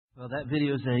Well, that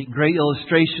video is a great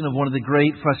illustration of one of the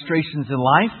great frustrations in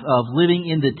life of living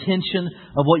in the tension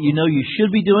of what you know you should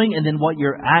be doing and then what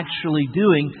you're actually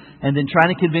doing, and then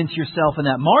trying to convince yourself in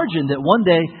that margin that one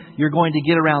day you're going to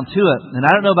get around to it. And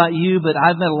I don't know about you, but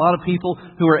I've met a lot of people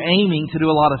who are aiming to do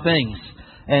a lot of things.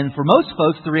 And for most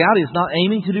folks, the reality is not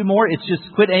aiming to do more, it's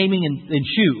just quit aiming and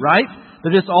shoot, right?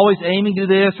 They're just always aiming to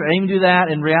do this or aiming to do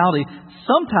that. In reality,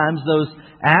 sometimes those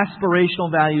aspirational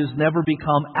values never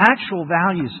become actual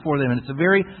values for them. And it's a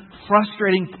very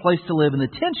frustrating place to live in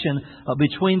the tension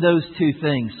between those two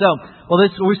things. So,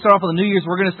 we start off with the New Year's.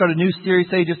 We're going to start a new series,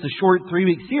 just a short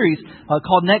 3-week series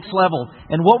called Next Level.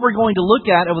 And what we're going to look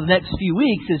at over the next few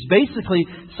weeks is basically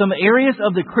some areas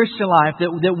of the Christian life that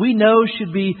we know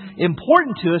should be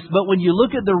important to us. But when you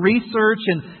look at the research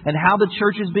and how the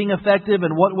church is being effective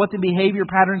and what the behavior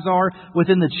patterns are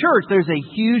within the church, there's a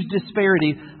huge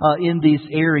disparity in these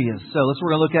areas. So that's what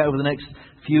we're going to look at over the next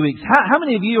few weeks. How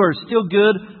many of you are still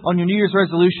good on your New Year's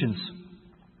resolutions?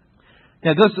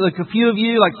 Yeah, just like a few of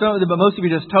you, like some of them, but most of you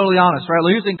are just totally honest, right?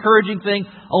 Well, here's the encouraging thing: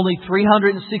 only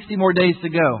 360 more days to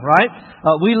go, right?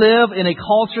 We live in a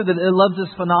culture that loves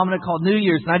this phenomenon called New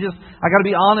Year's, and I got to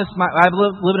be honest. I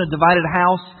live in a divided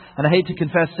house, and I hate to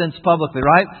confess sins publicly,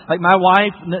 right? Like my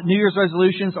wife, New Year's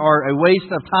resolutions are a waste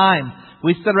of time.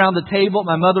 We sit around the table at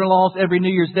my mother-in-law's every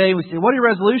New Year's Day. We say, "What are your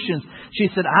resolutions?" She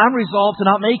said, "I'm resolved to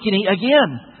not make any again,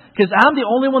 because I'm the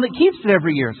only one that keeps it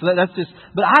every year." So that's just,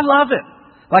 but I love it.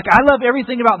 Like, I love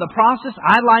everything about the process.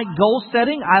 I like goal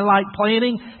setting. I like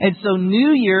planning. And so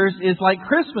New Year's is like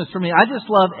Christmas for me. I just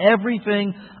love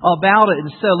everything about it.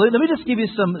 And so let me just give you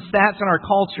some stats in our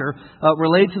culture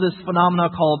related to this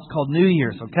phenomenon called New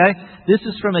Year's, okay? This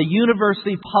is from a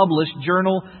university-published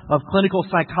Journal of Clinical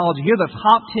Psychology. Here are the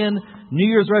top 10 New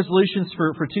Year's resolutions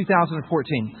for 2014.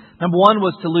 Number 1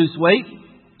 was to lose weight.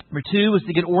 Number 2 was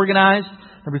to get organized.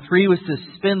 Number 3 was to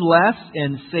spend less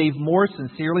and save more.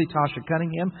 Sincerely, Tasha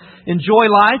Cunningham. Enjoy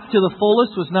life to the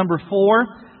fullest was number 4.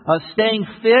 Staying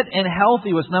fit and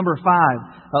healthy was number 5.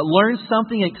 Learn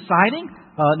something exciting.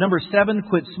 Number 7,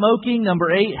 quit smoking.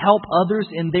 Number 8, help others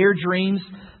in their dreams.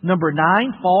 Number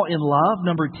 9, fall in love.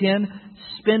 Number 10,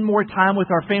 spend more time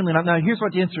with our family. Now, here's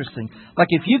what's interesting. Like,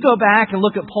 if you go back and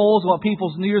look at polls, what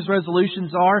people's New Year's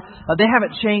resolutions are, they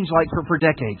haven't changed like for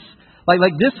decades.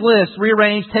 Like this list,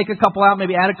 rearrange, take a couple out,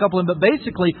 maybe add a couple in, but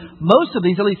basically most of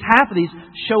these, at least half of these,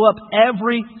 show up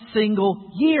every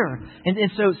single year. And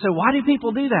so why do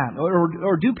people do that?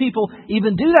 Or do people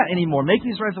even do that anymore? Make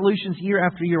these resolutions year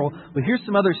after year. But here's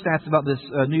some other stats about this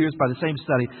New Year's by the same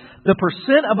study. The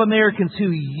percent of Americans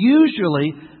who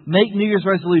usually make New Year's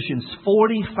resolutions,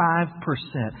 45%.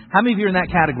 How many of you are in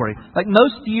that category? Like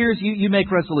most years, you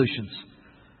make resolutions.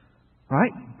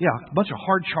 Right? Yeah, a bunch of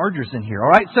hard chargers in here.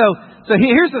 All right, so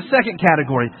here's the second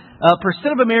category.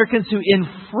 Percent of Americans who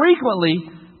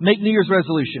infrequently make New Year's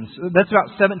resolutions. That's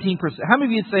about 17%. How many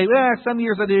of you say, some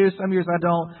years I do, some years I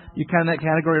don't? You're kind of in that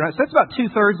category, right? So that's about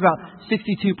 2/3, about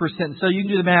 62%. So you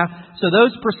can do the math. So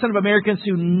those percent of Americans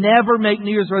who never make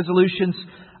New Year's resolutions,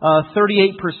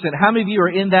 38%. How many of you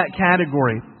are in that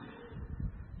category?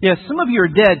 Yeah, some of you are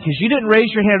dead because you didn't raise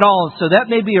your hand at all. So that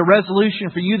may be a resolution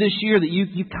for you this year that you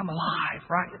come alive,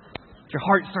 right? Your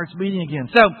heart starts beating again.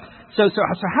 So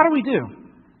how do we do?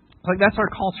 Like, that's our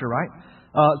culture, right?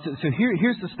 So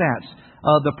here's the stats.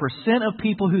 The percent of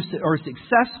people who are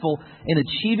successful in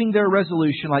achieving their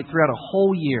resolution, like throughout a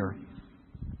whole year.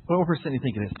 What percent do you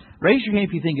think it is? Raise your hand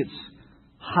if you think it's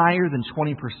higher than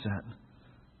 20%.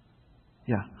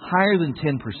 Yeah, higher than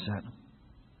 10%.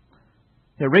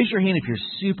 Yeah, raise your hand if you're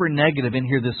super negative in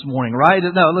here this morning, right?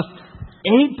 No, listen,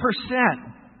 8%.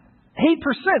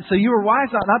 8%. So you were wise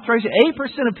not to raise it.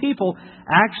 8% of people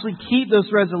actually keep those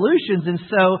resolutions. And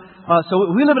so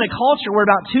we live in a culture where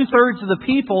about 2/3 of the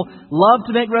people love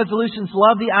to make resolutions,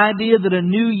 love the idea that a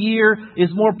new year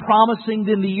is more promising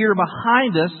than the year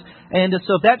behind us. And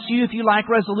so if that's you, if you like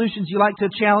resolutions, you like to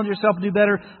challenge yourself to do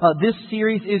better, this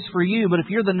series is for you. But if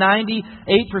you're the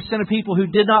 98% of people who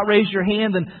did not raise your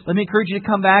hand, then let me encourage you to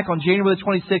come back on January the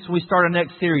 26th when we start our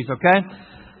next series, okay?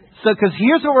 So, because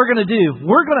here's what we're going to do.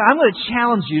 I'm going to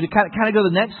challenge you to kind of go to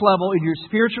the next level in your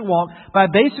spiritual walk by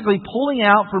basically pulling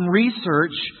out from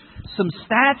research some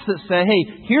stats that say,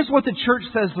 hey, here's what the church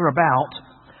says they're about.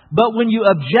 But when you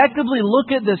objectively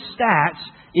look at the stats,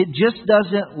 it just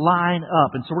doesn't line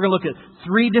up. And so we're going to look at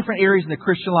 3 different areas in the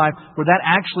Christian life where that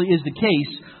actually is the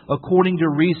case according to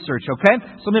research. Okay?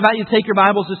 So I'm about you to take your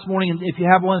Bibles this morning, and if you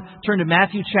have one, turn to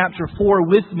Matthew chapter 4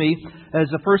 with me as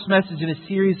the first message in a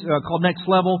series called Next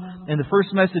Level. And the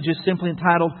first message is simply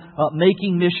entitled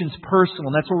Making Missions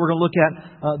Personal. And that's what we're going to look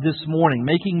at this morning.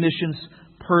 Making Missions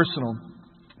Personal.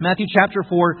 Matthew chapter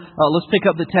 4, let's pick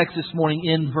up the text this morning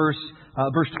in verse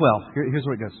 12. Here's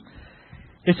where it goes.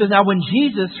 It says, "Now when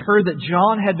Jesus heard that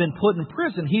John had been put in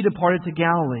prison, he departed to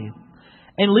Galilee.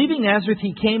 And leaving Nazareth,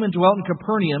 he came and dwelt in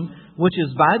Capernaum, which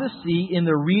is by the sea, in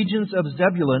the regions of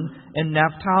Zebulun and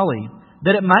Naphtali,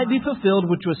 that it might be fulfilled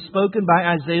which was spoken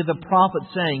by Isaiah the prophet,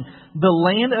 saying, The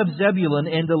land of Zebulun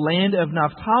and the land of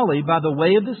Naphtali, by the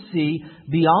way of the sea,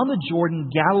 beyond the Jordan,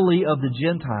 Galilee of the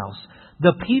Gentiles.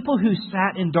 The people who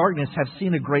sat in darkness have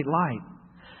seen a great light.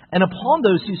 And upon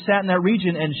those who sat in that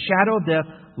region and shadow of death,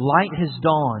 light has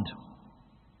dawned."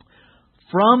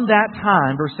 From that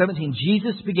time, verse 17,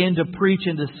 Jesus began to preach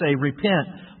and to say, "Repent,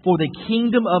 for the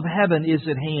kingdom of heaven is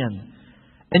at hand."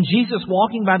 And Jesus,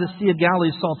 walking by the Sea of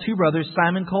Galilee, saw two brothers,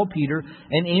 Simon called Peter,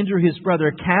 and Andrew his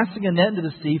brother, casting a net into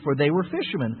the sea, for they were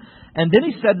fishermen. And then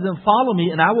he said to them, "Follow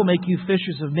me, and I will make you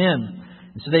fishers of men."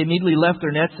 And so they immediately left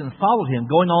their nets and followed him.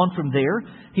 Going on from there,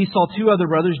 he saw two other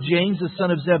brothers, James the son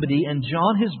of Zebedee, and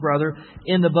John his brother,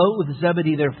 in the boat with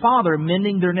Zebedee their father,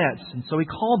 mending their nets. And so he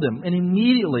called them, and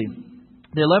immediately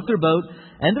they left their boat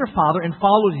and their father and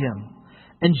followed him.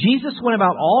 And Jesus went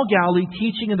about all Galilee,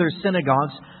 teaching in their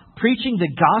synagogues, preaching the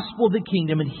gospel of the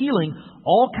kingdom, and healing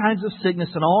all kinds of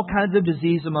sickness and all kinds of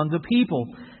disease among the people.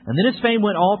 And then his fame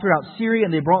went all throughout Syria,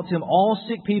 and they brought to him all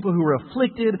sick people who were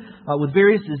afflicted with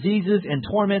various diseases and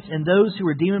torments, and those who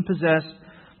were demon-possessed,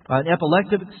 and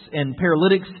epileptics and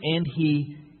paralytics, and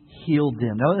he healed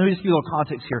them. Now, let me just give you a little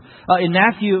context here. In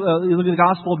Matthew, you look at the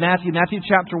Gospel of Matthew. Matthew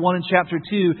chapter 1 and chapter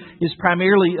 2 is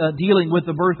primarily dealing with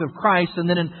the birth of Christ. And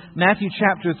then in Matthew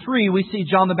chapter 3, we see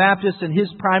John the Baptist, and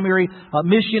his primary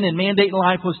mission and mandate in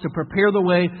life was to prepare the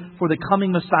way for the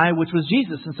coming Messiah, which was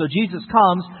Jesus. And so Jesus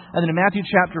comes, and then in Matthew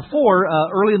chapter 4,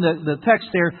 early in the text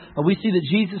there, we see that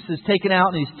Jesus is taken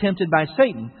out and he's tempted by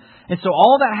Satan. And so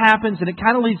all that happens, and it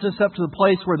kind of leads us up to the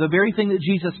place where the very thing that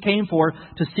Jesus came for,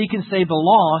 to seek and save the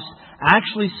lost,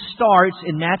 actually starts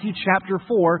in Matthew chapter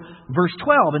 4, verse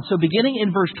 12. And so beginning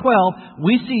in verse 12,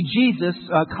 we see Jesus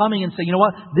coming and saying, "You know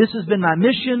what? This has been my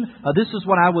mission. This is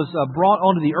what I was brought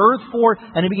onto the earth for."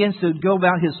 And he begins to go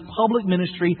about his public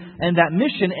ministry and that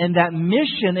mission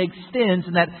extends,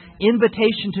 and that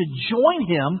invitation to join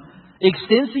him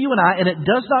extends to you and I, and it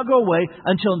does not go away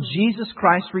until Jesus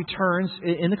Christ returns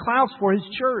in the clouds for His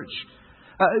church.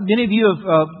 Many of you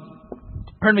have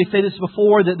heard me say this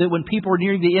before, that when people are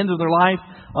nearing the end of their life,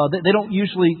 they don't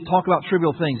usually talk about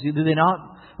trivial things, do they not?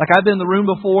 Like, I've been in the room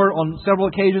before on several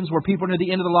occasions where people are near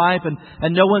the end of their life,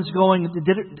 and no one's going,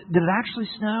 did it actually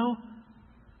snow?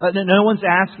 No one's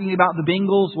asking about the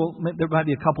Bengals. Well, there might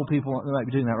be a couple people that might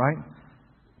be doing that, right?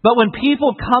 But when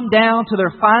people come down to their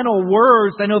final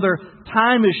words, they know their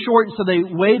time is short, and so they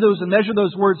weigh those and measure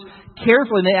those words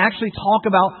carefully, and they actually talk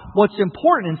about what's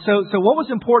important. And so what was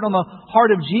important on the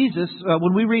heart of Jesus,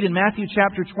 when we read in Matthew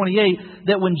chapter 28,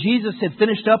 that when Jesus had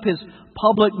finished up His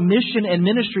public mission and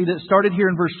ministry that started here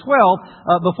in verse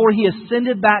 12, before He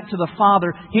ascended back to the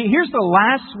Father, here's the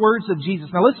last words of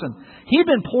Jesus. Now listen, He'd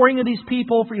been pouring into these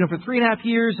people for 3.5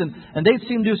 years, and they'd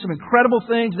seen Him do some incredible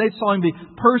things. They saw Him be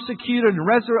persecuted and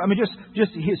resurrected.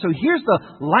 So here's the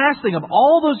last thing of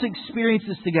all those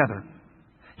experiences together.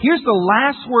 Here's the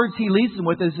last words He leaves them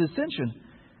with as His ascension.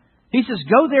 He says,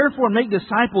 "Go therefore and make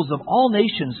disciples of all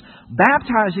nations,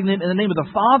 baptizing them in the name of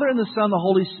the Father and the Son and the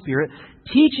Holy Spirit,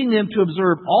 teaching them to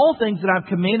observe all things that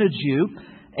I've commanded you.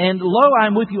 And lo, I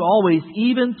am with you always,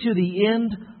 even to the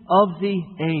end of the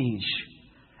age."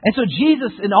 And so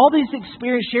Jesus, in all these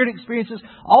shared experiences,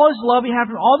 all His love He had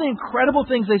for them, all the incredible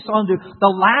things they saw Him do, the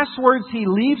last words He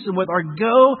leaves them with are,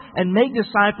 "Go and make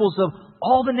disciples of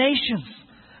all the nations."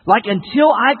 Like,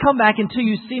 until I come back, until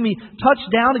you see me touch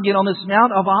down again on this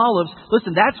Mount of Olives,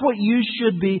 listen, that's what you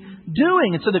should be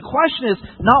doing. And so the question is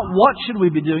not what should we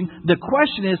be doing. The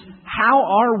question is, how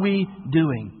are we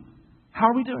doing? How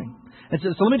are we doing? And so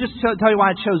let me just tell you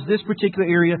why I chose this particular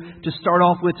area to start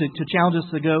off with, to challenge us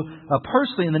to go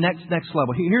personally in the next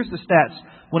level. Here's the stats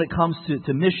when it comes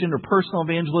to mission or personal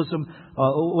evangelism,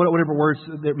 whatever words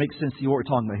that make sense to you what we're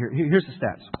talking about here. Here's the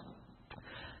stats.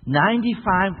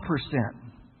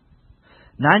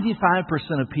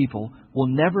 95% of people will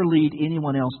never lead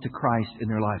anyone else to Christ in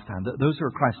their lifetime. Those who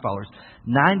are Christ followers,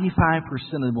 95%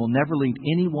 of them will never lead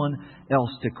anyone else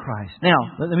to Christ. Now,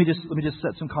 let me just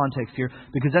set some context here,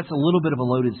 because that's a little bit of a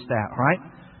loaded stat, right?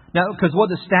 Now, because what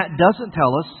the stat doesn't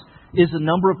tell us is the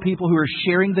number of people who are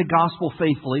sharing the gospel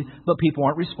faithfully, but people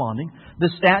aren't responding. The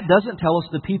stat doesn't tell us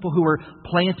the people who are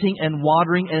planting and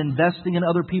watering and investing in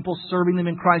other people, serving them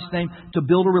in Christ's name to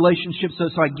build a relationship. So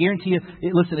I guarantee you,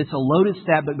 listen, it's a loaded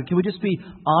stat, but can we just be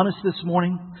honest this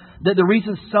morning? That the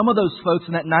reason some of those folks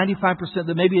in that 95%,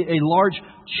 that maybe a large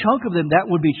chunk of them that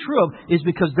would be true of, is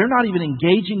because they're not even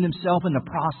engaging themselves in the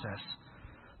process.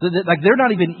 Like they're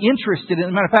not even interested in it.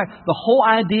 As a matter of fact, the whole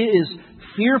idea is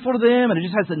fearful to them, and it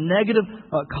just has a negative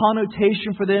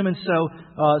connotation for them. And so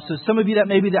some of you, that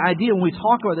may be the idea when we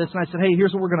talk about this. And I said, hey,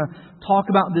 here's what we're going to talk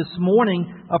about this morning.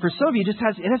 For some of you, it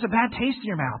has a bad taste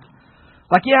in your mouth.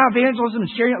 Like, yeah, evangelism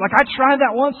and sharing it. Like, I tried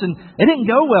that once and it didn't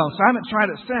go well, so I haven't tried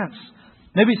it since.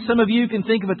 Maybe some of you can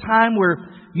think of a time where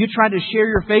you tried to share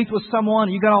your faith with someone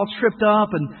and you got all tripped up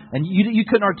and you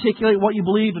couldn't articulate what you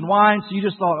believed and why, and so you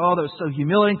just thought, oh, that was so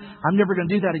humiliating, I'm never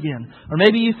going to do that again. Or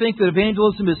maybe you think that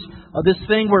evangelism is this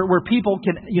thing where people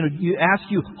can, you ask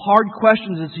you hard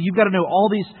questions, and so you've got to know all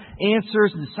these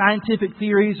answers and scientific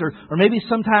theories. Or maybe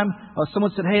sometime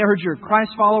someone said, hey, I heard you're a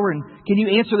Christ follower, and can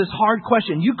you answer this hard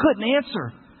question? You couldn't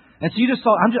answer. And so you just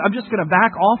thought, I'm just going to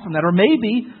back off from that. Or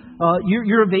maybe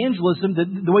your evangelism,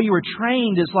 the way you were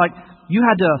trained is like you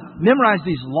had to memorize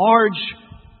these large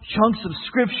chunks of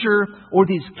Scripture or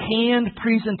these canned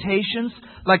presentations,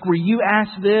 like where you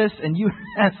ask this and you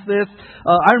ask this.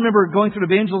 I remember going through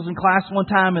an evangelism class one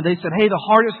time and they said, hey, the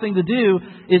hardest thing to do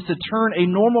is to turn a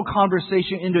normal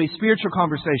conversation into a spiritual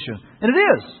conversation. And it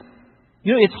is.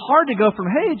 It's hard to go from,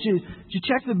 hey, did you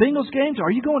check the Bengals game to,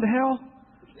 are you going to hell?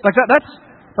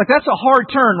 That's a hard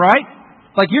turn, right?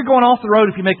 Like you're going off the road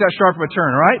if you make that sharp of a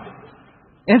turn, right?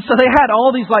 And so they had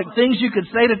all these things you could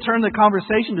say to turn the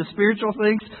conversation to spiritual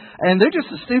things, and they're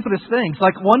just the stupidest things.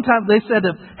 Like one time they said,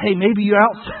 hey, maybe you're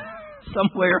out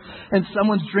somewhere and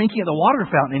someone's drinking at the water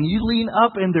fountain, and you lean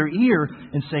up in their ear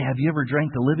and say, have you ever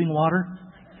drank the living water?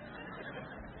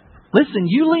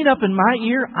 Listen, you lean up in my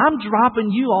ear, I'm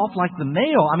dropping you off like the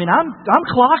mail. I mean, I'm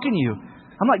clocking you.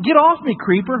 I'm like, get off me,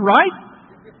 creeper, right?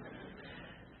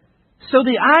 So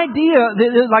the idea,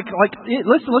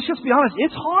 listen, let's just be honest,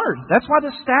 it's hard. That's why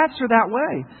the stats are that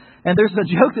way. And there's a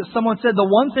joke that someone said, the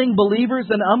one thing believers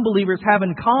and unbelievers have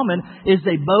in common is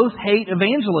they both hate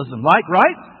evangelism. Right?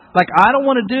 Like, I don't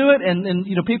want to do it, and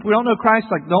people who don't know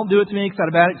Christ, like, don't do it to me because I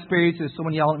had a bad experience, there's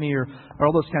someone yelling at me, or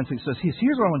all those kinds of things. So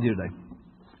here's what I want to do today.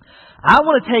 I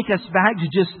want to take us back to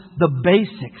just the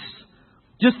basics.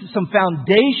 Just some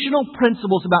foundational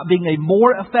principles about being a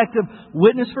more effective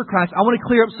witness for Christ. I want to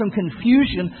clear up some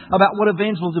confusion about what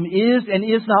evangelism is and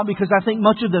is not, because I think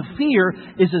much of the fear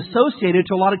is associated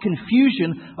to a lot of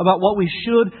confusion about what we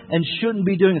should and shouldn't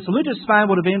be doing. So let me just find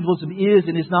what evangelism is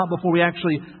and is not before we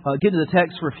actually get into the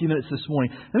text for a few minutes this morning.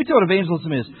 Let me tell you what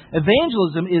evangelism is.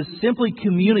 Evangelism is simply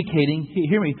communicating,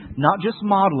 hear me, not just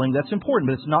modeling. That's important,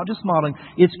 but it's not just modeling.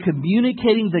 It's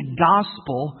communicating the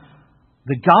gospel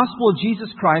of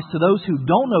Jesus Christ to those who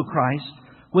don't know Christ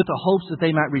with the hopes that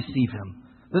they might receive Him.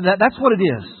 That's what it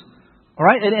is. All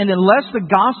right? And unless the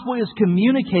gospel is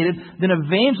communicated, then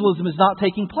evangelism is not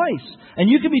taking place. And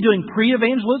you could be doing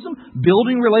pre-evangelism,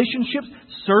 building relationships,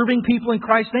 serving people in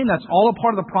Christ's name. That's all a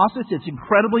part of the process. It's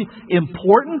incredibly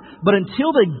important. But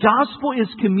until the gospel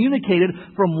is communicated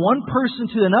from one person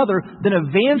to another, then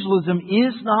evangelism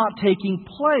is not taking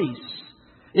place.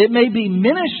 It may be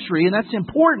ministry, and that's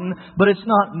important, but it's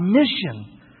not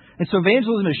mission. And so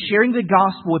evangelism is sharing the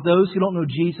gospel with those who don't know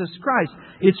Jesus Christ.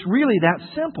 It's really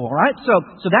that simple, right? So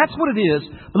that's what it is.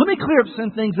 But let me clear up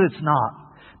some things that it's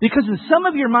not. Because in some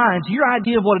of your minds, your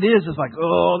idea of what it is like,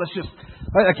 oh,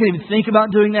 I can't even think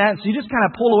about doing that. So you just kind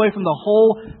of pull away from the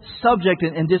whole subject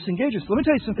and disengage it. So let me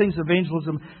tell you some things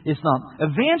evangelism is not.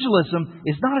 Evangelism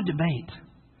is not a debate.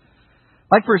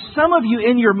 Like for some of you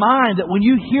in your mind, that when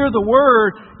you hear the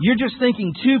word, you're just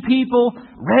thinking two people,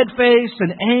 red-faced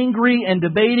and angry and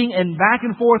debating and back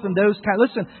and forth and those kind.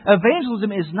 Listen,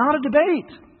 evangelism is not a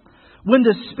debate. When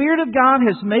the Spirit of God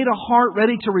has made a heart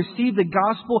ready to receive the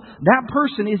gospel, that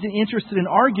person isn't interested in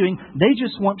arguing. They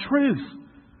just want truth.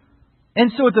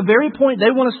 And so at the very point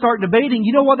they want to start debating,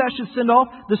 you know what that should send off?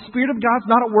 The Spirit of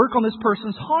God's not at work on this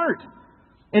person's heart.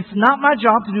 It's not my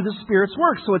job to do the Spirit's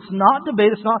work. So it's not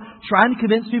debate. It's not trying to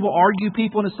convince people, argue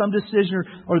people into some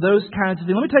decision or those kinds of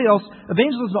things. Let me tell you else,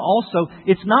 evangelism also,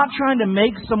 it's not trying to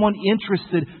make someone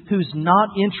interested who's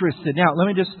not interested. Now,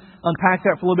 let me just unpack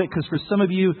that for a little bit, because for some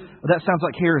of you, that sounds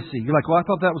like heresy. You're like, well, I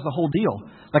thought that was the whole deal.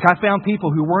 Like, I found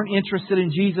people who weren't interested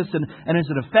in Jesus, and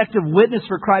as an effective witness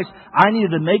for Christ, I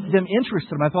needed to make them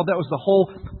interested. And I thought that was the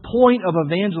whole point of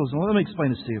evangelism. Well, let me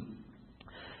explain this to you.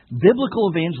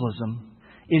 Biblical evangelism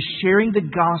is sharing the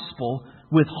gospel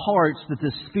with hearts that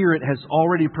the Spirit has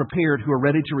already prepared who are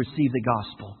ready to receive the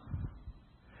gospel.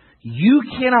 You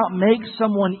cannot make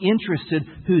someone interested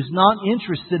who's not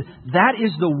interested. That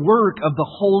is the work of the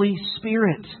Holy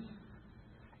Spirit.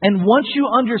 And once you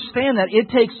understand that, it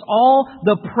takes all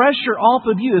the pressure off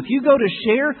of you. If you go to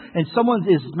share and someone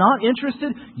is not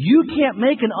interested, you can't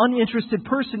make an uninterested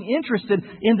person interested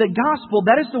in the gospel.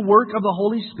 That is the work of the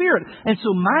Holy Spirit. And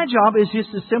so my job is just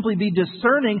to simply be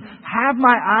discerning, have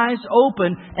my eyes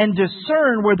open, and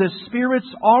discern where the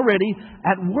Spirit's already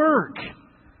at work.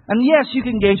 And yes, you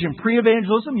can engage in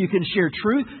pre-evangelism, you can share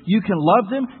truth, you can love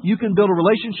them, you can build a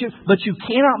relationship, but you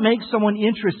cannot make someone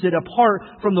interested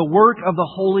apart from the work of the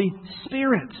Holy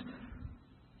Spirit.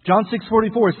 John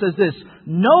 6:44 says this,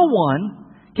 "No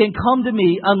one can come to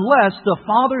me unless the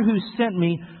Father who sent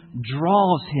me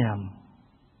draws him."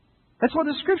 That's what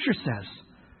the Scripture says.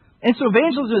 And so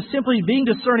evangelism is simply being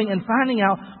discerning and finding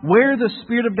out where the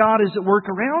Spirit of God is at work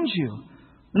around you.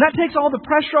 And that takes all the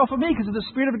pressure off of me, because if the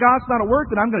Spirit of God's not at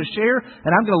work, then I'm going to share,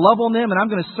 and I'm going to love on them, and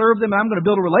I'm going to serve them, and I'm going to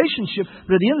build a relationship.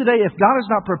 But at the end of the day, if God has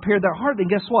not prepared their heart,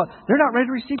 then guess what? They're not ready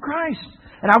to receive Christ.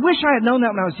 And I wish I had known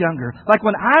that when I was younger. Like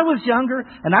when I was younger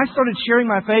and I started sharing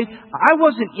my faith, I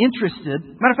wasn't interested.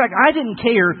 Matter of fact, I didn't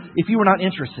care if you were not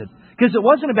interested. Because it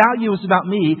wasn't about you, it was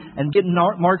about me and getting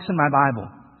marks in my Bible.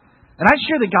 And I'd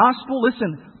share the gospel,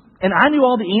 listen, and I knew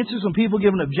all the answers when people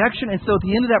give an objection. And so at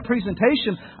the end of that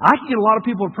presentation, I could get a lot of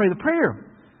people to pray the prayer.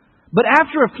 But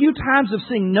after a few times of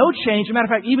seeing no change, as a matter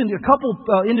of fact, even a couple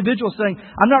individuals saying,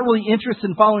 "I'm not really interested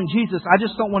in following Jesus. I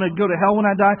just don't want to go to hell when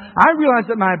I die," I realized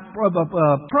that my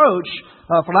approach,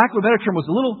 for lack of a better term, was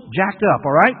a little jacked up,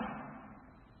 all right?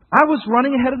 I was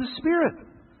running ahead of the Spirit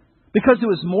because it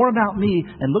was more about me.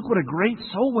 And look what a great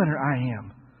soul winner I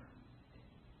am.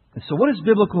 And so what is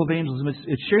biblical evangelism?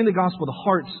 It's sharing the gospel with the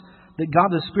hearts that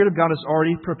God, the Spirit of God, has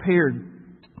already prepared.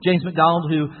 James MacDonald,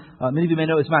 who many of you may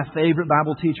know is my favorite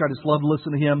Bible teacher. I just love to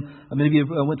listen to him. Many of you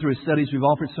went through his studies. We've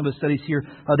offered some of his studies here.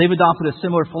 They've adopted a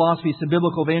similar philosophy to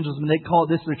biblical evangelism. They call it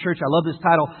this in their church. I love this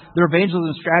title. Their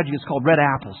evangelism strategy is called Red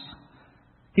Apples.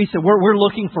 He said, we're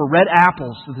looking for red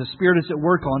apples that the Spirit is at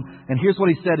work on. And here's what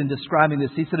he said in describing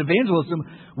this. He said, evangelism,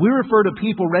 we refer to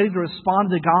people ready to respond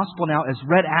to the gospel now as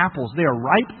red apples. They are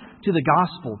ripe to the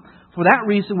gospel. For that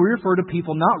reason, we refer to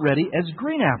people not ready as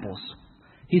green apples.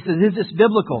 He said, is this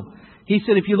biblical? He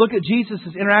said, if you look at Jesus'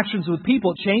 interactions with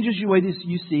people, it changes the way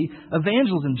you see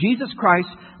evangelism. Jesus Christ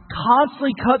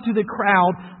constantly cut through the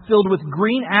crowd filled with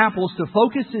green apples to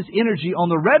focus His energy on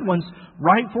the red ones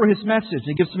right for His message.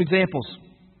 And give some examples.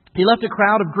 He left a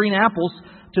crowd of green apples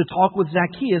to talk with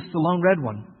Zacchaeus, the lone red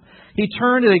one. He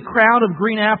turned a crowd of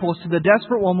green apples to the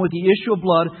desperate woman with the issue of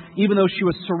blood, even though she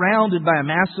was surrounded by a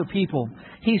mass of people.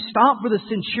 He stopped for the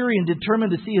centurion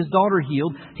determined to see his daughter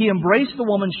healed. He embraced the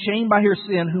woman shamed by her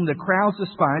sin, whom the crowds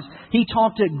despised. He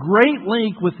talked at great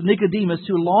length with Nicodemus,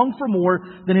 who longed for more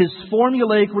than his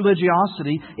formulaic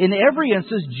religiosity. In every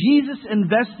instance, Jesus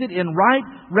invested in ripe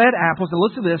red apples, and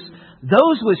listen to this,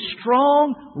 those with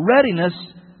strong readiness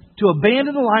to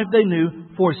abandon the life they knew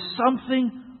for something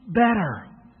better.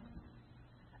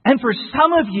 And for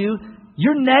some of you,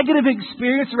 your negative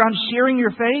experience around sharing your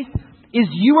faith is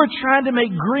you are trying to make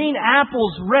green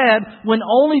apples red when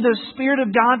only the Spirit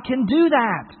of God can do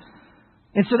that.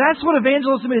 And so that's what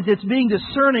evangelism is. It's being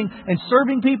discerning and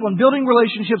serving people and building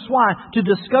relationships. Why? To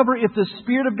discover if the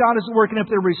Spirit of God is at work and if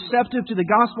they're receptive to the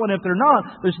gospel. And if they're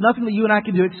not, there's nothing that you and I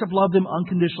can do except love them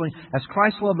unconditionally as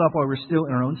Christ loved us while we're still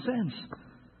in our own sins.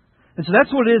 And so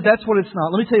that's what it is. That's what it's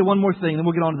not. Let me tell you one more thing, then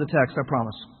we'll get on to the text, I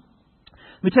promise.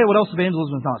 Let me tell you what else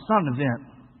evangelism is not. It's not an event.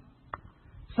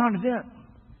 It's not an event.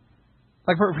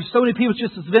 Like for so many people, it's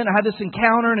just this event. I had this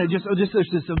encounter, and there's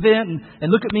this event, and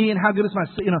look at me, and how good is my...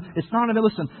 it's not an event.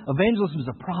 Listen, evangelism is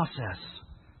a process.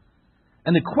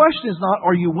 And the question is not,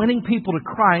 are you winning people to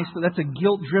Christ? That's a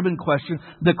guilt-driven question.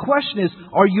 The question is,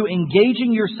 are you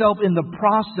engaging yourself in the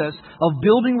process of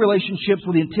building relationships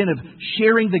with the intent of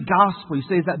sharing the gospel? You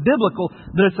say, is that biblical?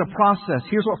 But it's a process.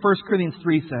 Here's what 1 Corinthians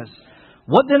 3 says.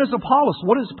 What then is Apollos?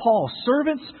 What is Paul?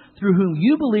 Servants through whom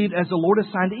you believed as the Lord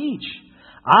assigned to each.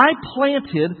 I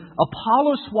planted,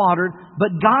 Apollos watered,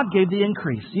 but God gave the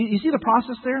increase. You see the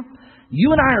process there?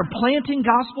 You and I are planting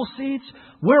gospel seeds.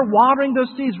 We're watering those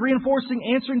seeds, reinforcing,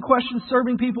 answering questions,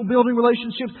 serving people, building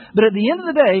relationships. But at the end of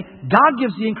the day, God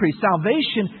gives the increase.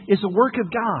 Salvation is a work of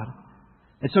God.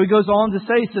 And so he goes on to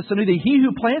say, he says, so neither he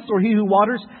who plants or he who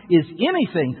waters is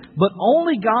anything, but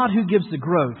only God who gives the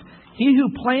growth. He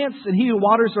who plants and he who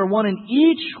waters are one, and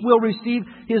each will receive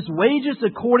his wages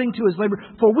according to his labor.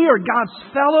 For we are God's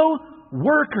fellow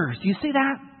workers. Do you see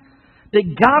that? That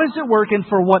God is at work, and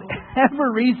for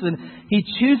whatever reason, He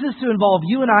chooses to involve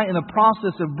you and I in the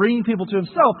process of bringing people to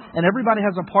Himself. And everybody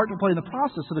has a part to play in the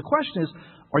process. So the question is,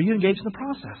 are you engaged in the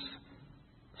process?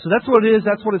 So that's what it is.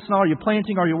 That's what it's not. Are you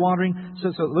planting? Are you watering?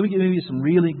 So let me give you some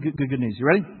really good news. You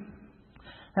ready?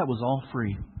 That was all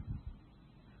free.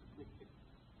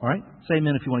 All right? Say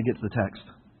amen if you want to get to the text.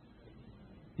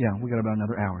 Yeah, we got about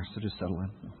another hour, so just settle in.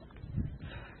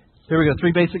 Here we go.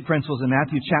 3 basic principles in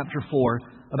Matthew chapter 4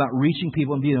 about reaching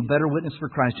people and being a better witness for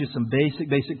Christ. Just some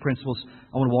basic principles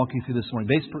I want to walk you through this morning.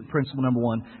 Basic principle number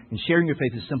 1 in sharing your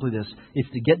faith is simply this. It's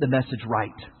to get the message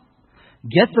right.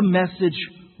 Get the message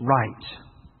right.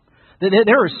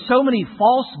 There are so many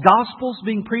false gospels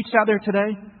being preached out there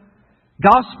today.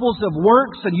 Gospels of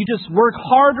works, and you just work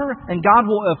harder and God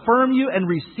will affirm you and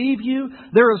receive you.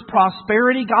 There is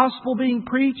prosperity gospel being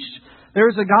preached. There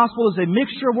is a gospel, there's a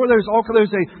mixture of there's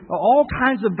all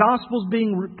kinds of gospels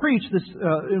being preached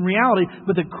in reality.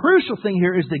 But the crucial thing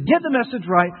here is to get the message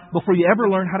right before you ever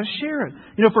learn how to share it.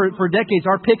 You know, for decades,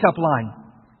 our pickup line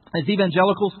as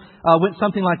evangelicals went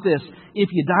something like this. If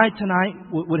you died tonight,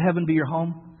 would heaven be your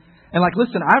home? And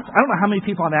listen, I don't know how many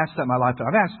people I've asked that in my lifetime.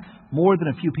 I've asked more than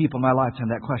a few people in my lifetime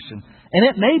that question. And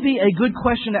it may be a good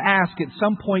question to ask at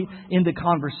some point in the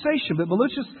conversation. But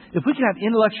let's just, if we can have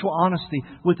intellectual honesty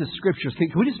with the Scriptures.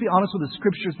 Can we just be honest with the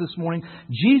Scriptures this morning?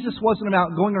 Jesus wasn't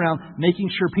about going around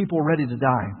making sure people were ready to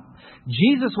die.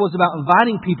 Jesus was about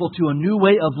inviting people to a new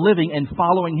way of living and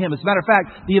following Him. As a matter of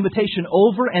fact, the invitation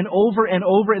over and over and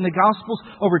over in the Gospels,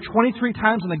 over 23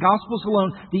 times in the Gospels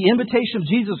alone, the invitation of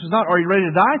Jesus was not, are you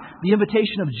ready to die? The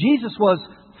invitation of Jesus was,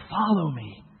 follow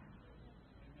me.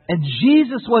 And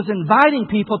Jesus was inviting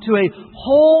people to a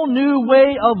whole new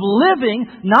way of living,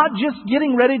 not just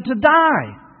getting ready to die.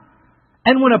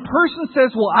 And when a person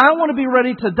says, well, I want to be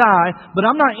ready to die, but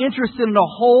I'm not interested in a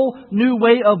whole new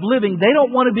way of living, they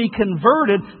don't want to be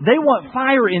converted. They want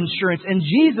fire insurance. And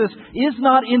Jesus is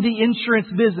not in the insurance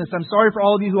business. I'm sorry for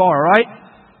all of you who are, right?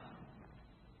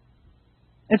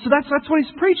 And so that's what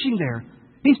He's preaching there.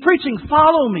 He's preaching,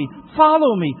 follow me,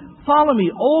 follow me, follow me,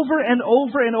 over and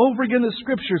over and over again in the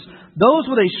Scriptures. Those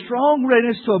with a strong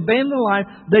readiness to abandon the life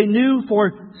they knew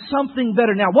for something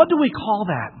better. Now, what do we call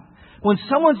that? When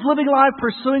someone's living life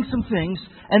pursuing some things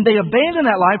and they abandon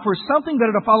that life for something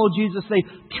better to follow Jesus, they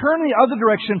turn in the other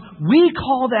direction, we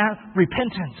call that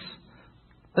repentance.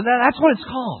 That's what it's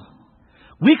called.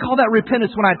 We call that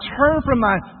repentance when I turn from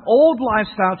my old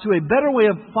lifestyle to a better way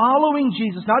of following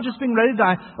Jesus, not just being ready to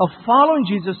die, of following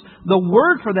Jesus. The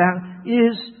word for that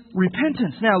is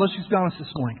repentance. Now, let's just be honest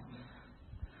this morning.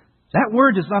 That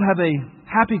word does not have a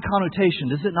happy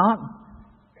connotation, does it not?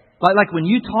 Like when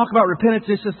you talk about repentance,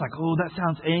 it's just like, oh, that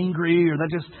sounds angry, or I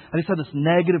just have this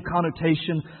negative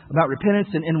connotation about repentance.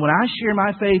 And when I share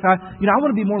my faith, I want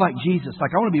to be more like Jesus.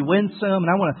 Like I want to be winsome, and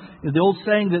I want to, the old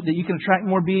saying that you can attract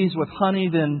more bees with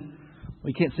honey than, well,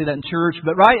 you can't say that in church,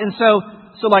 but right? And so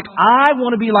I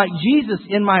want to be like Jesus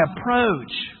in my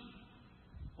approach.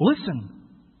 Listen,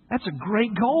 that's a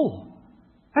great goal.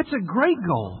 That's a great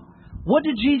goal. What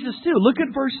did Jesus do? Look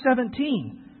at verse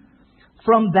 17.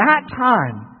 From that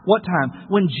time, what time?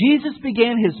 When Jesus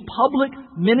began His public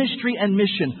ministry and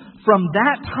mission, from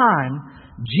that time,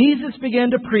 Jesus began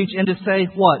to preach and to say,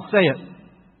 what? Say it.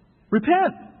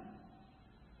 Repent.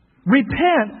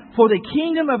 Repent, for the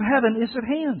kingdom of heaven is at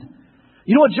hand.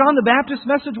 You know what John the Baptist's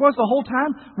message was the whole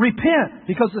time? Repent,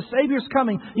 because the Savior's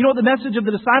coming. You know what the message of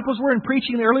the disciples were in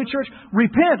preaching in the early church?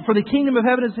 Repent, for the kingdom of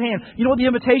heaven is at hand. You know what the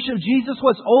invitation of Jesus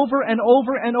was over and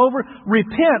over and over?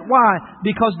 Repent. Why?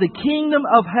 Because the kingdom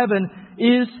of heaven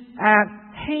is at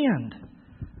hand.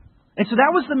 And so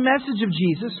that was the message of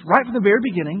Jesus right from the very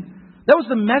beginning. That was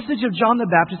the message of John the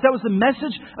Baptist. That was the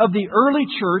message of the early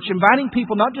church, inviting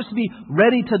people not just to be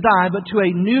ready to die, but to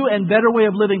a new and better way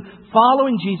of living,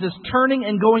 following Jesus, turning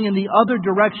and going in the other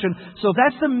direction. So if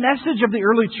that's the message of the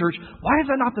early church, why is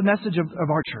that not the message of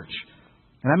our church?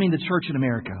 And I mean the church in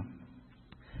America.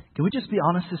 Can we just be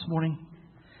honest this morning?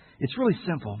 It's really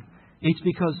simple. It's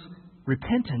because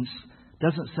repentance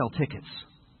doesn't sell tickets.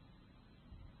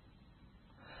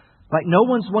 Like no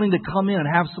one's wanting to come in and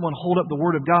have someone hold up the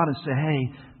Word of God and say, hey,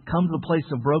 come to the place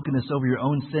of brokenness over your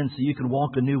own sins so you can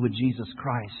walk anew with Jesus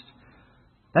Christ.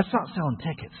 That's not selling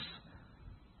tickets.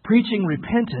 Preaching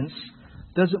repentance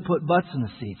doesn't put butts in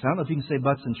the seats. I don't know if you can say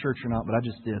butts in church or not, but I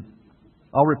just did.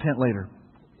 I'll repent later.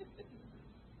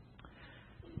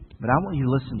 But I want you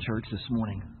to listen, church, this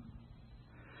morning.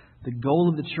 The goal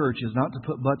of the church is not to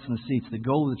put butts in the seats. The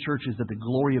goal of the church is that the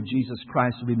glory of Jesus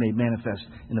Christ will be made manifest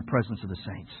in the presence of the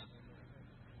saints.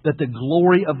 that the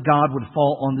glory of God would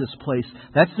fall on this place.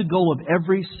 That's the goal of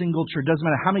every single church. Doesn't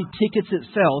matter how many tickets it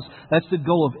sells. That's the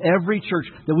goal of every church,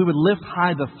 that we would lift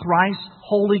high the thrice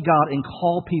holy God and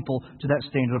call people to that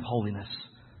standard of holiness.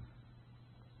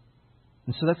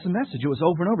 And so that's the message. It was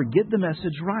over and over. Get the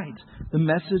message right. The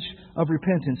message of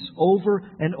repentance over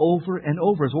and over and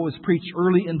over is what was preached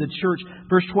early in the church.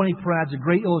 Verse 20 provides a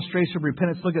great illustration of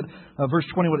repentance. Look at verse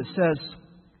 20, what it says.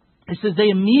 It says, they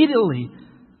immediately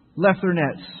left their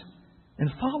nets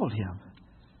and followed Him.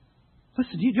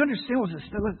 Listen, do you understand what this?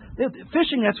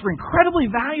 Fishing nets were incredibly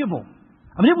valuable.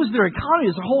 I mean, it was their economy.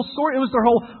 It was their whole story. It was their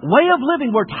whole way of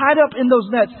living. Were tied up in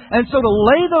those nets. And so to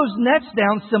lay those nets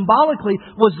down symbolically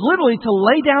was literally to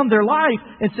lay down their life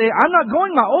and say, I'm not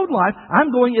going my old life.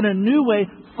 I'm going in a new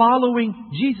way following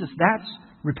Jesus. That's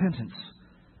repentance.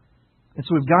 And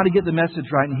so we've got to get the message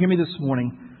right. And hear me this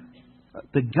morning.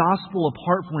 The gospel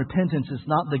apart from repentance is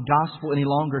not the gospel any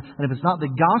longer. And if it's not the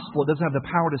gospel, it doesn't have the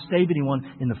power to save anyone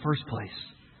in the first place.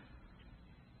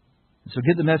 So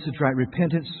get the message right.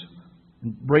 Repentance,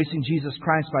 embracing Jesus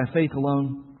Christ by faith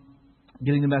alone,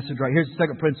 getting the message right. Here's the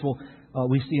second principle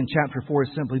we see in chapter 4 is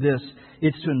simply this.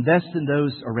 It's to invest in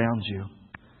those around you.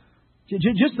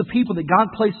 Just the people that God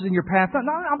places in your path,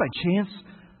 not by chance,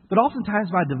 but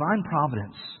oftentimes by divine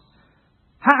providence.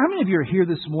 How many of you are here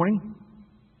this morning?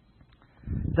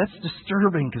 That's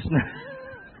disturbing because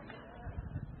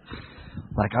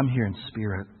like I'm here in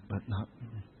spirit, but not.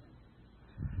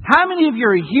 How many of you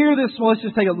are here this morning?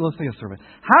 Let's take a survey.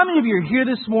 How many of you are here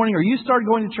this morning, or you started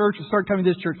going to church or started coming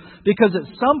to this church because at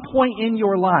some point in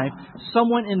your life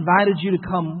someone invited you to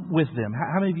come with them?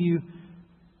 How many of you?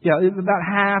 Yeah, about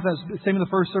half. Same in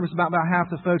the first service. About half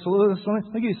the folks. Let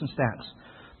me give you some stats.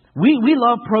 We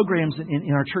love programs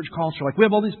in our church culture. Like we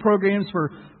have all these programs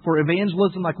for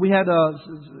evangelism. Like we had a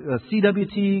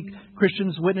CWT,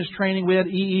 Christians Witness Training. We had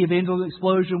EE, Evangelism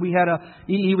Explosion. We had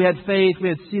EE, we had Faith. We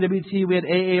had CWT. We had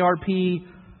AARP.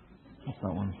 What's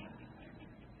that one?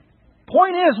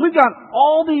 Point is, we've got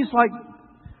all these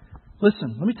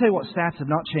listen, let me tell you what stats have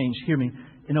not changed. Hear me.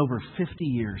 In over 50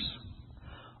 years.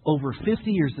 Over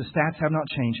 50 years, the stats have not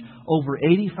changed. Over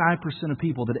 85% of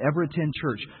people that ever attend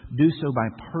church do so by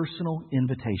personal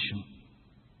invitation.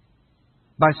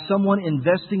 By someone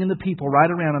investing in the people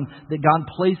right around them that God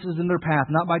places in their path,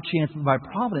 not by chance, but by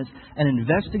providence, and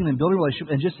investing in them, building a relationship,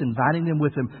 and just inviting them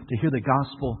with them to hear the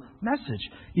gospel message.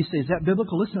 You say, is that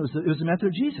biblical? Listen, it was the method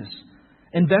of Jesus.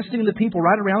 Investing in the people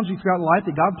right around you throughout life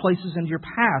that God places into your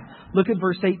path. Look at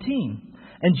verse 18.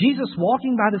 And Jesus,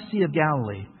 walking by the Sea of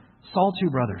Galilee, saw two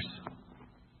brothers.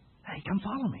 Hey, come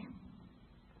follow me.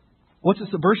 What's this?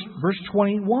 Verse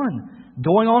 21.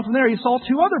 Going on from there, he saw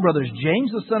two other brothers,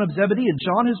 James the son of Zebedee and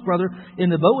John his brother, in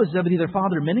the boat with Zebedee their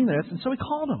father, mending their nets, and so he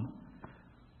called them.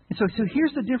 And so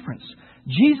here's the difference.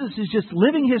 Jesus is just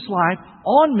living His life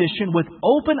on mission with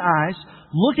open eyes,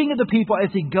 looking at the people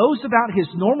as He goes about His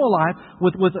normal life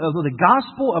with a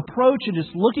gospel approach and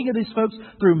just looking at these folks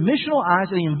through missional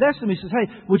eyes, and He invests in them. He says, hey,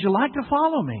 would you like to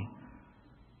follow me?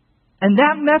 And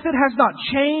that method has not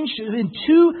changed in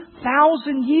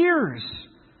 2,000 years.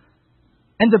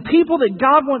 And the people that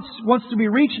God wants to be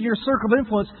reached in your circle of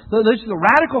influence, this is a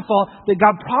radical thought that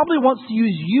God probably wants to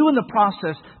use you in the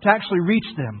process to actually reach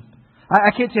them.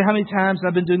 I can't tell you how many times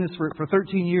I've been doing this for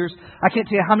 13 years. I can't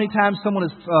tell you how many times someone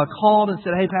has called and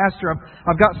said, hey, Pastor,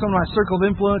 I've got someone in my circle of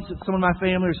influence, someone in my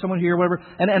family or someone here or whatever,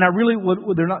 and I really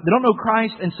they don't know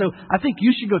Christ, and so I think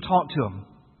you should go talk to them.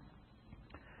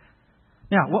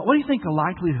 Now, what do you think the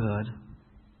likelihood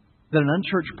that an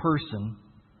unchurched person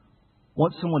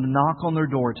wants someone to knock on their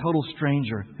door, a total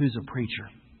stranger who's a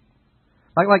preacher?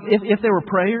 Like if there were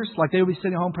prayers, like they would be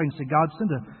sitting at home praying and say, God,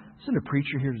 send a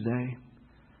preacher here today.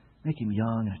 Make him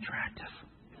young and attractive.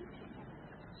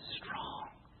 Strong.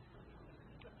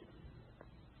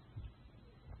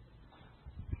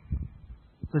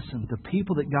 Listen, the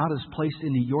people that God has placed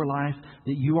into your life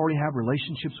that you already have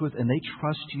relationships with and they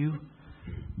trust you,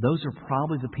 those are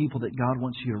probably the people that God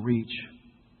wants you to reach.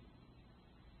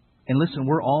 And listen,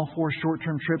 we're all for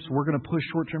short-term trips. We're going to push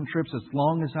short-term trips as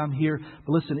long as I'm here.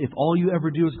 But listen, if all you ever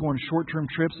do is go on short-term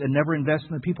trips and never invest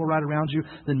in the people right around you,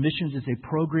 then missions is a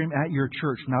program at your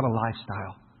church, not a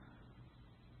lifestyle.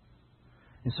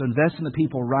 And so invest in the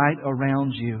people right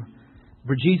around you.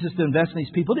 For Jesus to invest in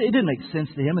these people, it didn't make sense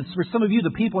to Him. And for some of you,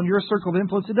 the people in your circle of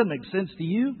influence, it doesn't make sense to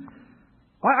you.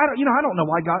 I don't know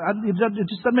why God, it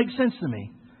just doesn't make sense to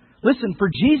me. Listen, for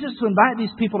Jesus to invite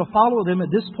these people to follow Him at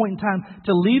this point in time,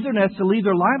 to leave their nets, to leave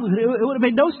their livelihood, it would have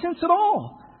made no sense at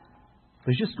all.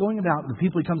 But He's just going about the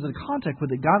people He comes into contact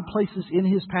with that God places in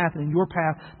His path and in your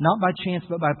path, not by chance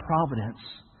but by providence.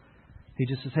 He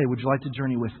just says, hey, would you like to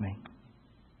journey with me?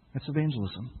 That's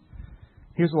evangelism.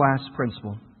 Here's the last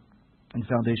principle, and the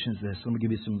foundation is this. Let me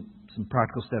give you some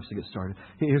practical steps to get started.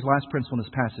 Here's the last principle in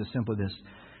this passage, simply this.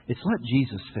 It's let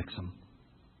Jesus fix them.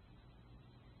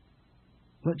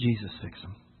 Let Jesus fix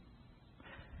them.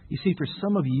 You see, for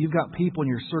some of you, you've got people in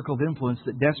your circle of influence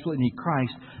that desperately need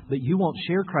Christ, but you won't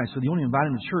share Christ with them. You won't invite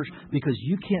them to church because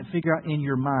you can't figure out in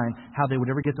your mind how they would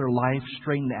ever get their life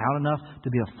straightened out enough to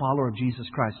be a follower of Jesus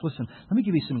Christ. Listen, let me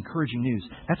give you some encouraging news.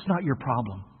 That's not your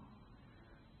problem.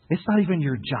 It's not even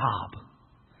your job.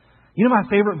 You know my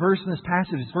favorite verse in this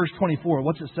passage is verse 24.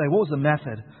 What's it say? What was the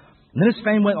method? And then his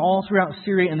fame went all throughout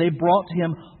Syria, and they brought to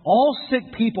him all sick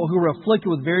people who were afflicted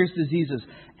with various diseases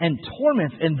and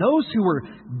torments, and those who were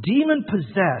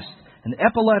demon-possessed, and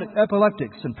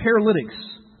epileptics and paralytics.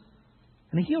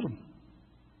 And he healed them.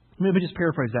 Let me just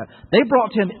paraphrase that. They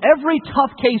brought to him every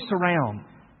tough case around,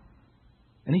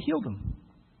 and he healed them.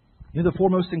 You know the four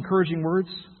most encouraging words?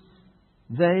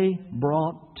 They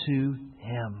brought to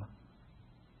him.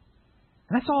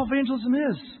 And that's all evangelism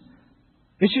is.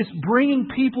 It's just bringing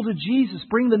people to Jesus,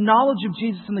 bringing the knowledge of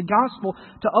Jesus and the gospel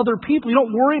to other people. You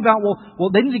don't worry about,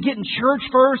 well, they need to get in church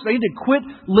first. They need to quit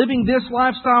living this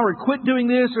lifestyle or quit doing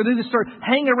this or they need to start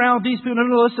hanging around with these people.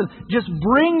 No, listen. Just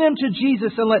bring them to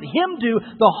Jesus and let Him do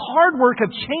the hard work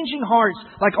of changing hearts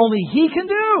like only He can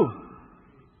do.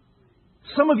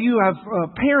 Some of you have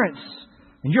parents,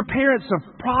 and your parents are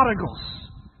prodigals.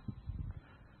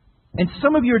 And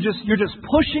some of you you're just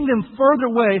pushing them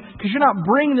further away because you're not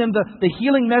bringing them the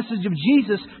healing message of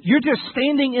Jesus. You're just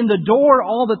standing in the door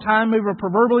all the time, maybe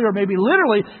proverbially or maybe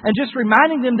literally, and just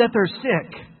reminding them that they're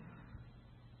sick.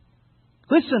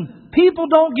 Listen,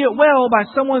 people don't get well by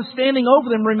someone standing over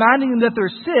them reminding them that they're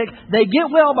sick. They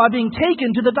get well by being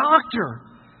taken to the doctor.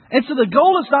 And so the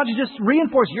goal is not to just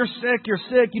reinforce, you're sick,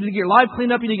 you need to get your life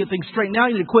cleaned up, you need to get things straightened out,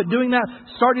 you need to quit doing that,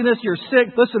 starting this, you're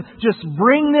sick. Listen, just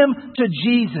bring them to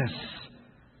Jesus.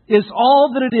 It's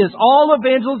all that it is. All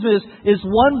evangelism is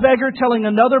one beggar telling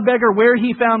another beggar where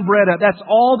he found bread at. That's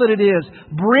all that it is.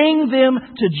 Bring them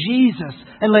to Jesus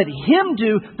and let Him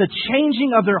do the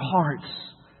changing of their hearts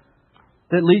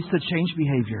that leads to changed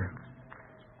behavior.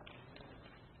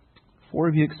 4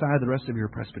 of you excited, the rest of you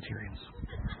are Presbyterians.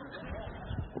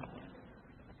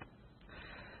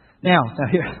 Now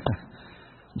here,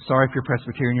 I'm sorry if you're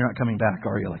Presbyterian, you're not coming back,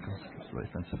 are you? Like, it's really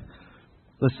offensive.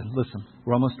 Listen.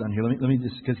 We're almost done here. Let me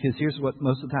just, because here's what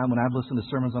most of the time when I've listened to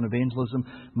sermons on evangelism,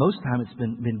 most of the time it's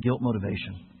been guilt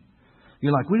motivation.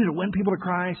 You're like, we need to win people to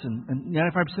Christ, and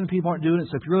 95% of people aren't doing it.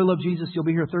 So if you really love Jesus, you'll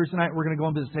be here Thursday night. We're going to go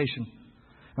on visitation.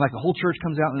 And like the whole church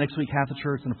comes out, and the next week half the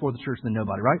church, and the fourth the church, and then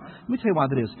nobody, right? Let me tell you why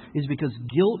that is. It's because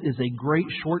guilt is a great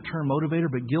short-term motivator,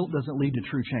 but guilt doesn't lead to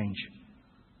true change.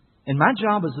 And my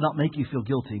job is to not make you feel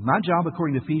guilty. My job,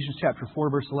 according to Ephesians chapter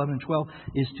 4, verse 11 and 12,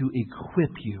 is to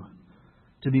equip you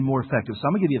to be more effective. So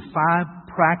I'm going to give you 5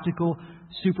 practical,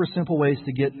 super simple ways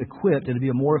to get equipped and to be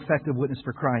a more effective witness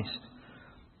for Christ.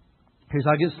 Here's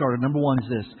how I get started. Number 1 is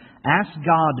this. Ask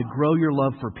God to grow your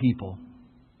love for people.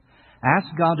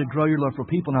 Ask God to grow your love for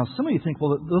people. Now, some of you think,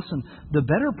 well, listen, the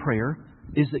better prayer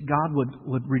is that God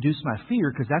would reduce my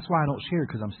fear because that's why I don't share,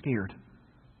 because I'm scared.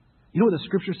 You know what the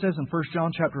Scripture says in 1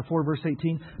 John chapter 4, verse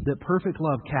 18? That perfect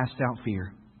love casts out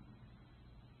fear.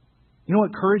 You know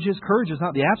what courage is? Courage is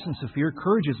not the absence of fear.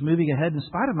 Courage is moving ahead in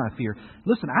spite of my fear.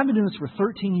 Listen, I've been doing this for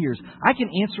 13 years. I can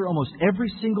answer almost every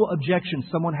single objection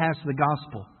someone has to the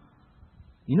gospel.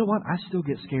 You know what? I still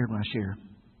get scared when I share.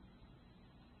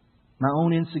 My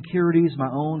own insecurities,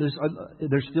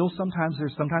 there's sometimes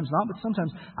not, but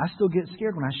sometimes I still get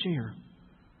scared when I share.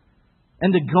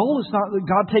 And the goal is not that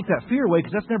God take that fear away,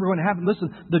 because that's never going to happen.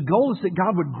 Listen, the goal is that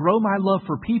God would grow my love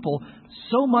for people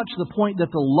so much to the point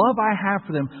that the love I have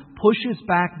for them pushes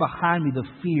back behind me the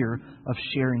fear of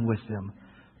sharing with them.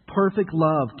 Perfect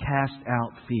love casts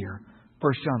out fear.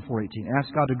 1 John 4:18. Ask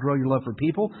God to grow your love for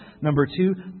people. Number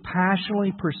 2,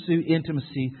 passionately pursue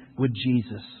intimacy with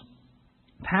Jesus.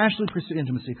 Passionately pursue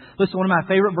intimacy. Listen, one of my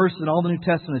favorite verses in all the New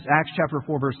Testament is Acts chapter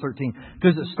 4, verse 13.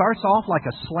 Because it starts off like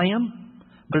a slam,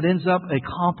 but it ends up a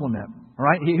compliment. All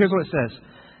right? Here's what it says.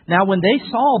 Now, when they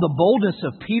saw the boldness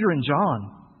of Peter and John,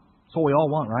 that's what we all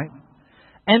want, right?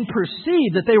 And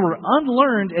perceived that they were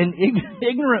unlearned and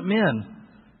ignorant men.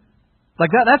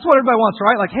 Like that's what everybody wants,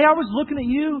 right? Like, hey, I was looking at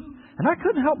you, and I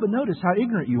couldn't help but notice how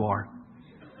ignorant you are.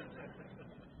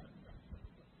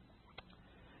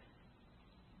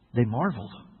 They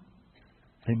marveled.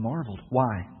 They marveled.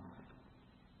 Why?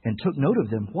 And took note of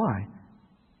them. Why?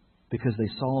 Because they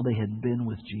saw they had been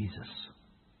with Jesus.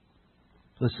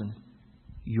 Listen,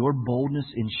 Your boldness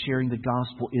in sharing the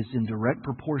gospel is in direct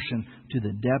proportion to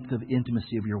the depth of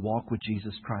intimacy of your walk with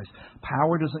Jesus Christ.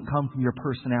 Power doesn't come from your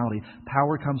personality.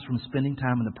 Power comes from spending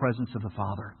time in the presence of the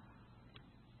Father.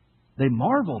 They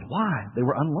marveled. Why? They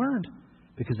were unlearned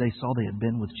because they saw they had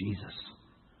been with Jesus.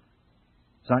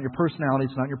 It's not your personality.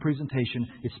 It's not your presentation.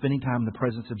 It's spending time in the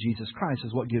presence of Jesus Christ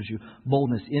is what gives you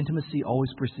boldness. Intimacy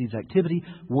always precedes activity.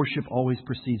 Worship always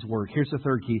precedes work. Here's the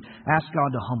third key. Ask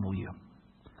God to humble you.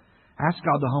 Ask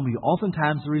God to humble you.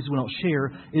 Oftentimes, the reason we don't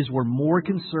share is we're more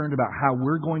concerned about how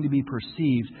we're going to be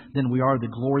perceived than we are the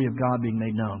glory of God being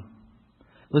made known.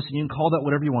 Listen, you can call that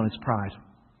whatever you want. It's pride.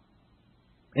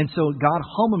 And so God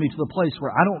humbled me to the place where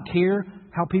I don't care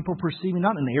how people perceive me.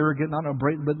 Not an arrogant, not an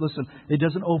abrasive, but listen, it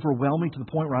doesn't overwhelm me to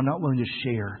the point where I'm not willing to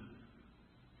share.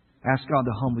 Ask God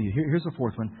to humble you. Here's the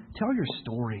fourth one. Tell your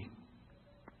story.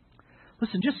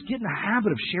 Listen, just get in the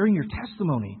habit of sharing your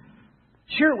testimony.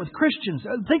 Share it with Christians.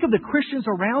 Think of the Christians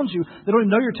around you that don't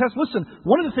even know your testimony. Listen,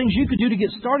 one of the things you could do to get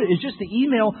started is just to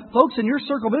email folks in your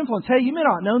circle of influence. Hey, you may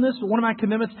not know this, but one of my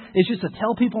commitments is just to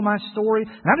tell people my story.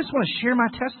 And I just want to share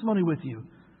my testimony with you.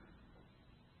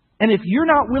 And if you're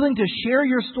not willing to share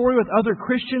your story with other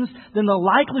Christians, then the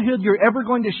likelihood you're ever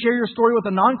going to share your story with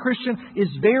a non-Christian is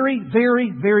very,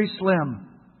 very, very slim.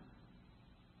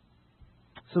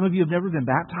 Some of you have never been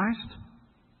baptized.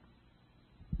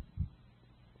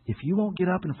 If you won't get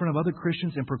up in front of other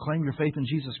Christians and proclaim your faith in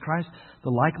Jesus Christ, the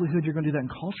likelihood you're going to do that in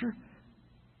culture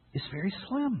is very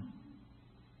slim.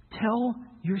 Tell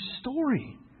your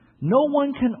story. No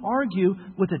one can argue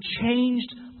with a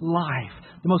changed life.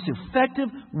 The most effective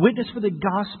witness for the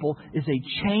gospel is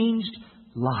a changed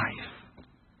life.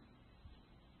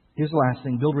 Here's the last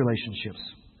thing. Build relationships.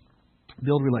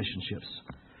 Build relationships.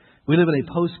 We live in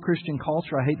a post-Christian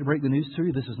culture. I hate to break the news to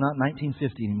you. This is not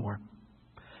 1950 anymore.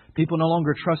 People no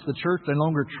longer trust the church. They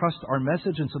no longer trust our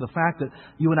message. And so the fact that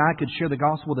you and I could share the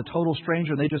gospel with a total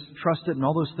stranger and they just trust it and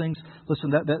all those things,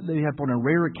 listen, that they happen on a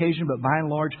rare occasion, but by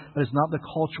and large, that is not the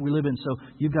culture we live in. So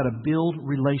you've got to build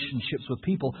relationships with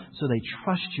people so they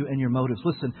trust you and your motives.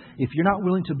 Listen, if you're not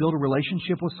willing to build a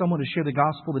relationship with someone to share the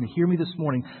gospel, then hear me this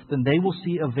morning, then they will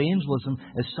see evangelism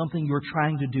as something you're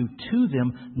trying to do to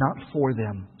them, not for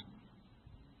them.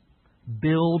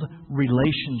 Build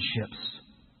relationships.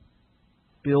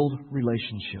 Build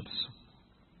relationships.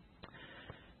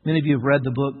 Many of you have read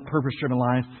the book Purpose Driven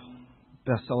Life,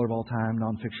 bestseller of all time,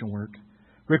 nonfiction work.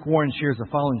 Rick Warren shares the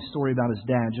following story about his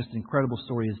dad, just an incredible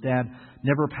story. His dad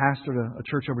never pastored a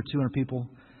church over 200 people,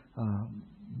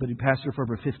 but he pastored for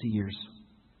over 50 years.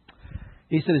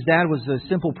 He said his dad was a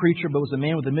simple preacher, but was a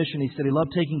man with a mission. He said he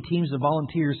loved taking teams of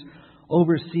volunteers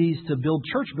overseas to build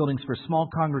church buildings for small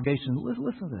congregations.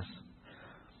 Listen to this.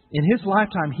 In his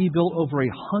lifetime, he built over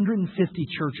 150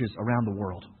 churches around the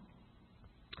world.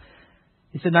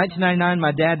 He said, 1999,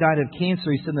 my dad died of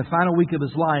cancer. He said, in the final week of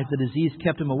his life, the disease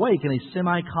kept him awake in a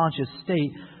semi-conscious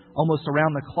state almost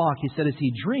around the clock. He said, as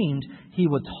he dreamed, he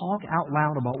would talk out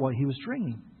loud about what he was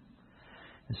dreaming.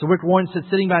 And so Rick Warren said,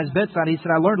 sitting by his bedside, he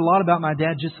said, I learned a lot about my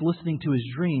dad just listening to his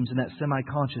dreams in that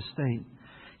semi-conscious state.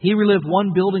 He relived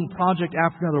one building project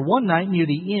after another. One night near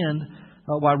the end,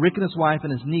 while Rick and his wife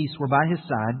and his niece were by his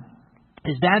side,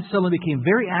 his dad suddenly became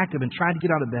very active and tried to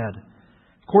get out of bed.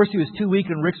 Of course, he was too weak,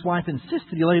 and Rick's wife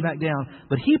insisted he lay back down.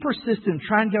 But he persisted in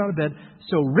trying to get out of bed.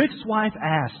 So Rick's wife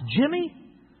asked, Jimmy,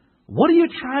 what are you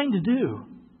trying to do?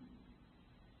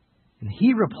 And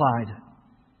he replied,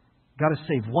 got to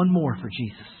save one more for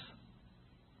Jesus.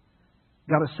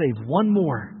 Got to save one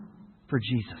more for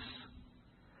Jesus.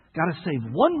 Got to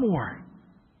save one more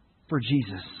for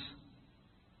Jesus.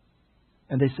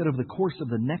 And they said over the course of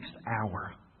the next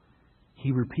hour,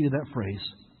 he repeated that phrase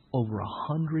over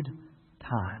 100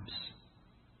 times.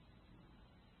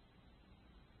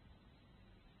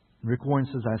 Rick Warren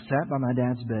says, I sat by my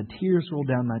dad's bed. Tears rolled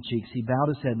down my cheeks. He bowed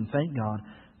his head and thanked God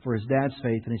for his dad's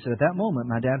faith. And he said, at that moment,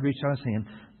 my dad reached out his hand,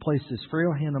 placed his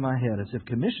frail hand on my head as if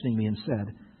commissioning me and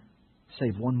said,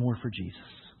 save one more for Jesus.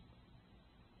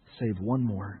 Save one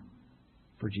more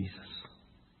for Jesus.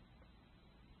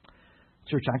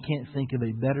 Church, I can't think of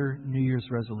a better New Year's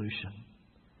resolution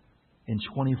in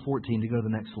 2014 to go to the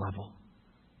next level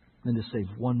than to save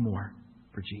one more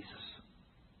for Jesus.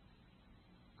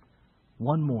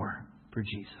 One more for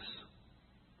Jesus.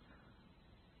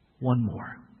 One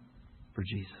more for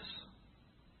Jesus.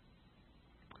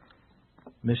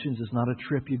 Missions is not a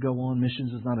trip you go on.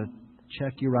 Missions is not a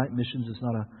check you write. Missions is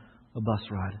not a bus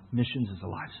ride. Missions is a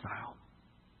lifestyle.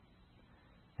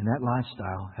 And that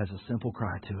lifestyle has a simple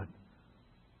cry to it.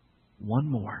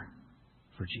 One more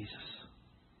for Jesus.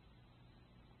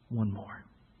 One more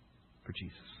for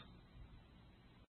Jesus.